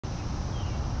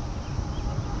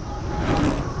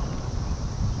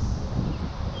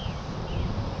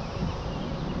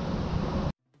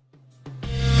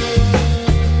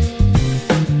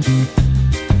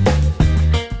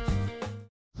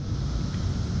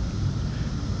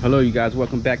Hello you guys,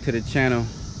 welcome back to the channel.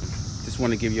 Just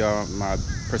want to give y'all my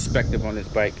perspective on this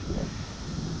bike.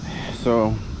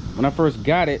 So when I first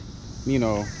got it, you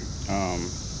know, I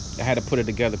had to put it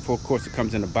together. Of course it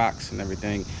comes in a box and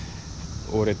everything,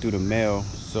 ordered through the mail.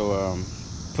 So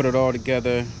put it all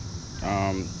together,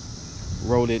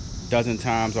 rode it a dozen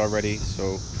times already.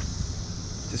 So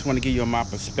just want to give you my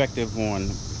perspective on,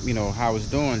 you know, how it's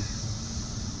doing,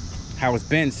 how it's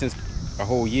been since a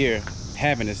whole year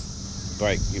having this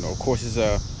bike. You know, of course it's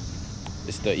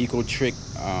the Ecotric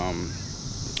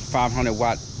 500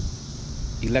 watt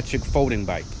electric folding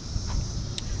bike,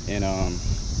 and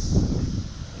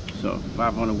so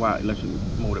 500 watt electric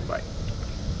motor bike.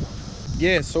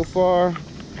 Yeah, so far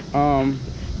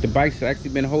the bike's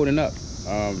actually been holding up.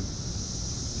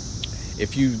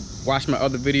 If you watch my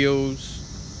other videos,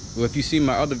 well, if you see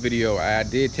my other video, I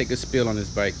did take a spill on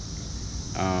this bike,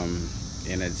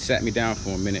 and it sat me down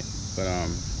for a minute. But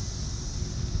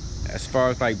as far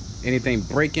as like anything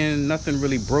breaking, nothing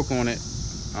really broke on it.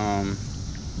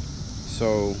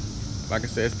 So like I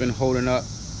said, it's been holding up.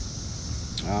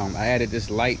 I added this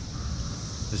light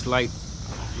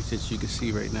that you can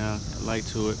see right now, a light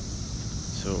to it,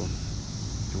 so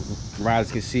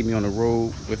riders can see me on the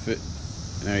road with it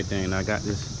and everything. And I got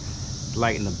this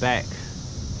light in the back.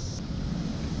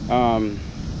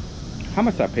 How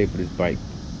much I paid for this bike?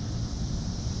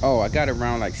 Oh, I got it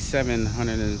around like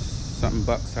 700 and something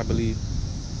bucks, I believe.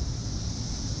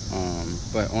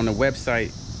 But on the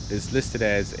website it's listed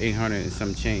as 800 and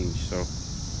some change. So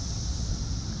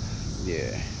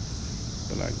yeah,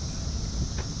 but like,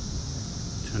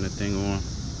 turn the thing on.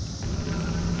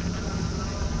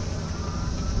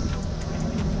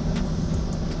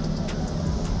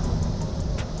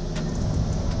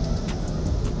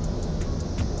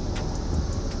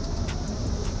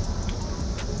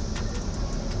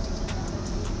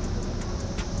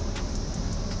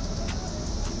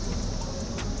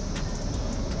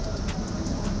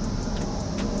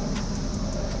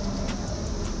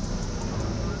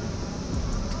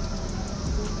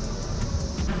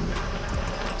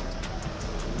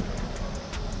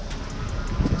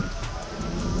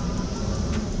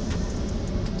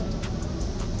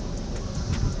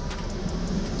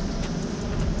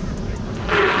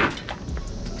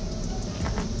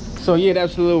 So yeah,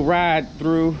 that's a little ride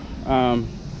through. Of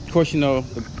course, you know,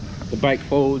 the bike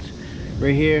folds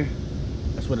right here.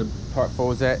 That's where the part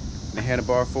folds at. The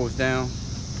handlebar folds down,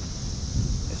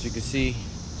 as you can see.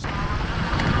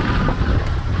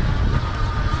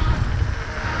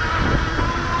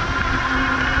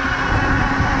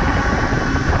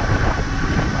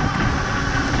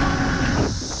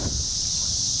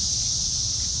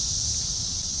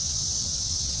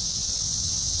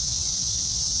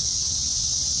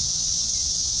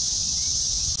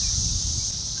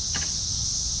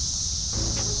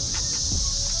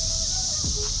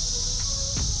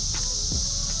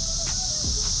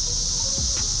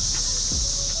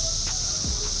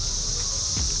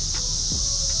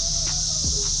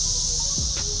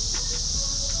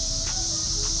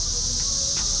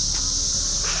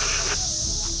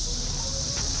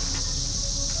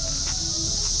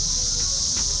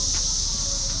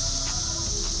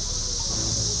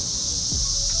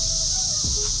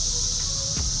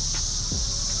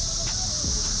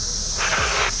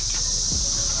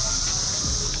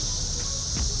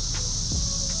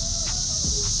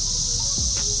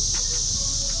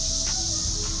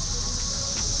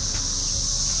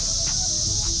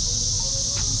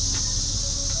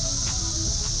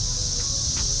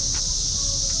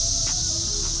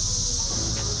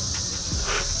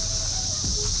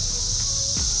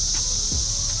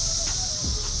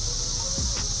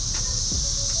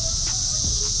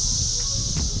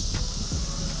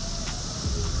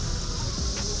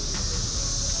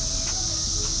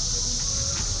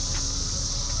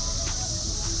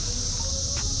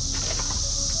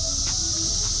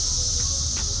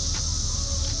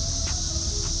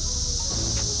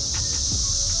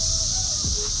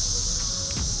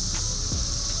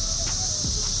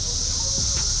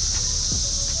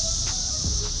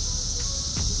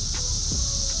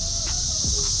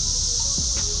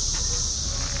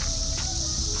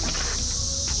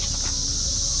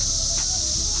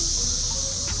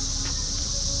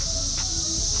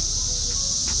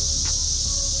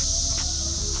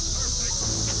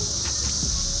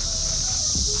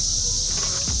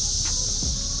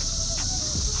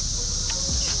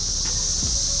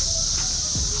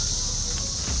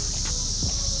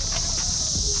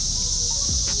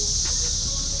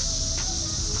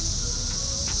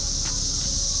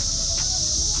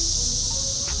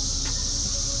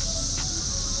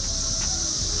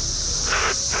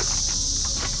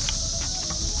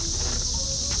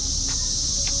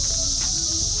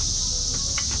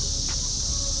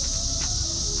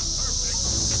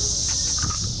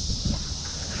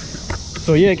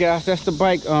 So yeah, guys, that's the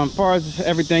bike. As far as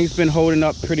everything's been holding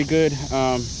up pretty good.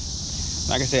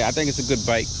 Like I said, I think it's a good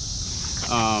bike.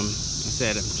 I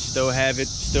said, still have it,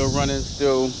 still running,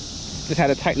 still just had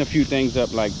to tighten a few things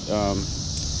up, like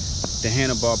the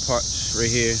handlebar parts right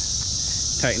here.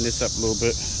 Tighten this up a little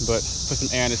bit, but put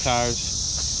some air in the tires.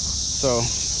 So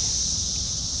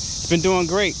it's been doing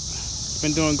great. It's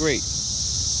been doing great.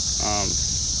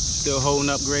 Still holding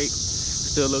up great.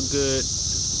 Still look good.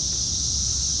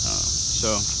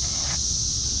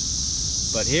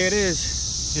 But here it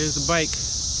is. Here's the bike.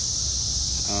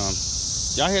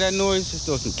 Y'all hear that noise? There's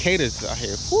still some caters out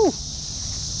here. Whew.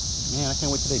 Man, I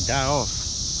can't wait till they die off.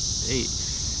 They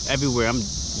everywhere. I'm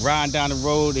riding down the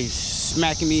road. They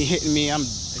smacking me, hitting me. As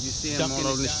you see them all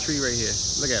over this tree right here.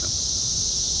 Look at them.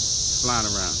 Flying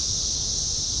around.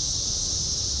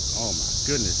 Oh my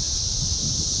goodness.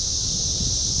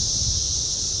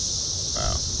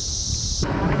 Wow.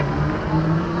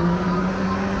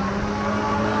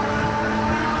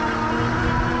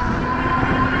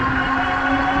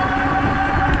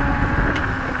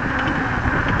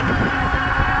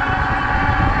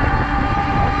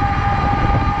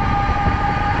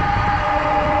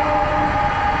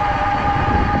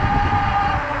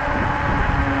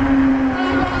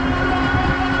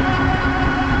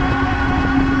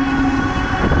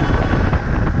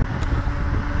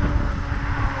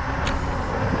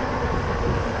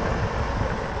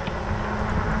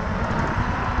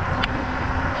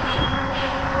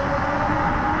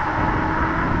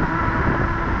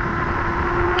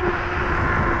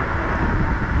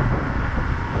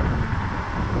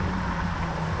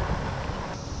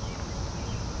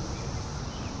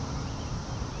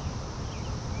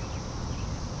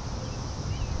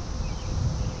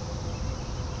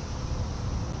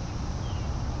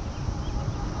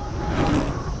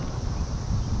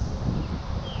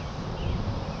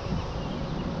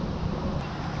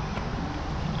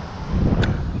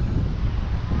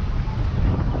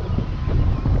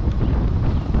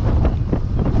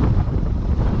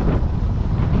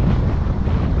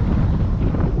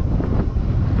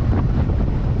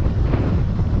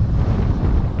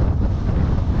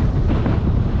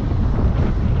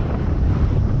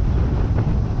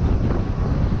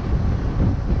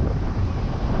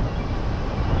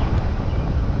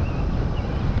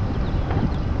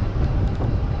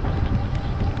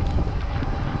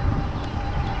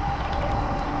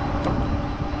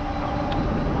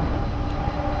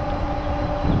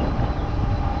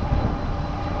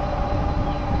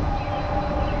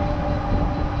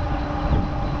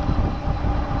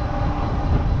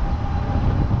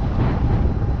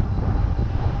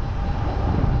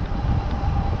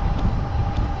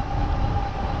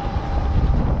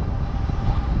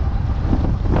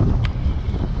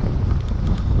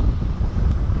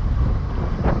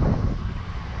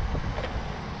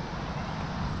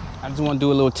 I just want to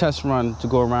do a little test run to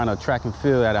go around a track and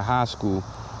field at a high school.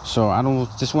 So I don't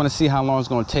just want to see how long it's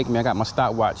going to take me. I got my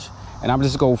stopwatch and I'm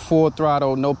just go full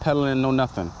throttle, no pedaling, no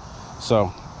nothing.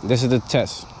 So this is the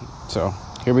test. So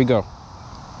here we go.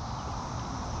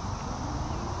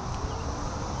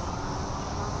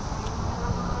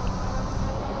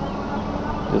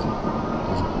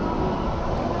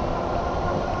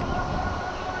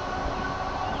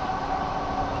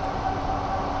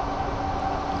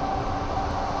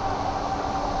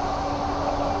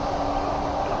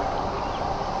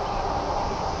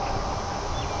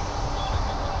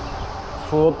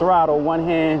 Full throttle, one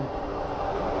hand.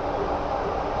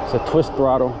 It's a twist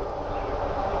throttle.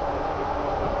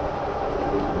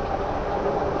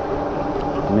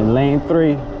 I'm in lane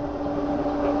 3.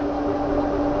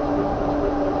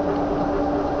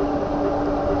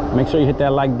 Make sure you hit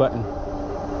that like button.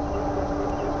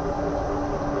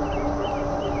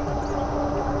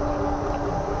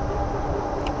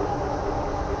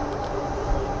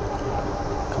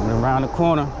 Coming around the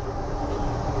corner.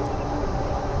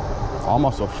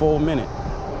 Almost a full minute.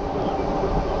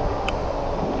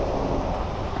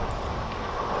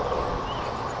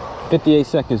 "58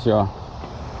 seconds, y'all.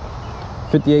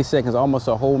 58 seconds, almost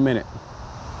a whole minute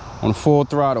on full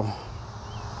throttle.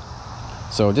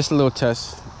 So just a little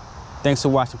test. Thanks for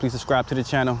watching. Please subscribe to the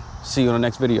channel. See you on the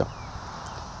next video.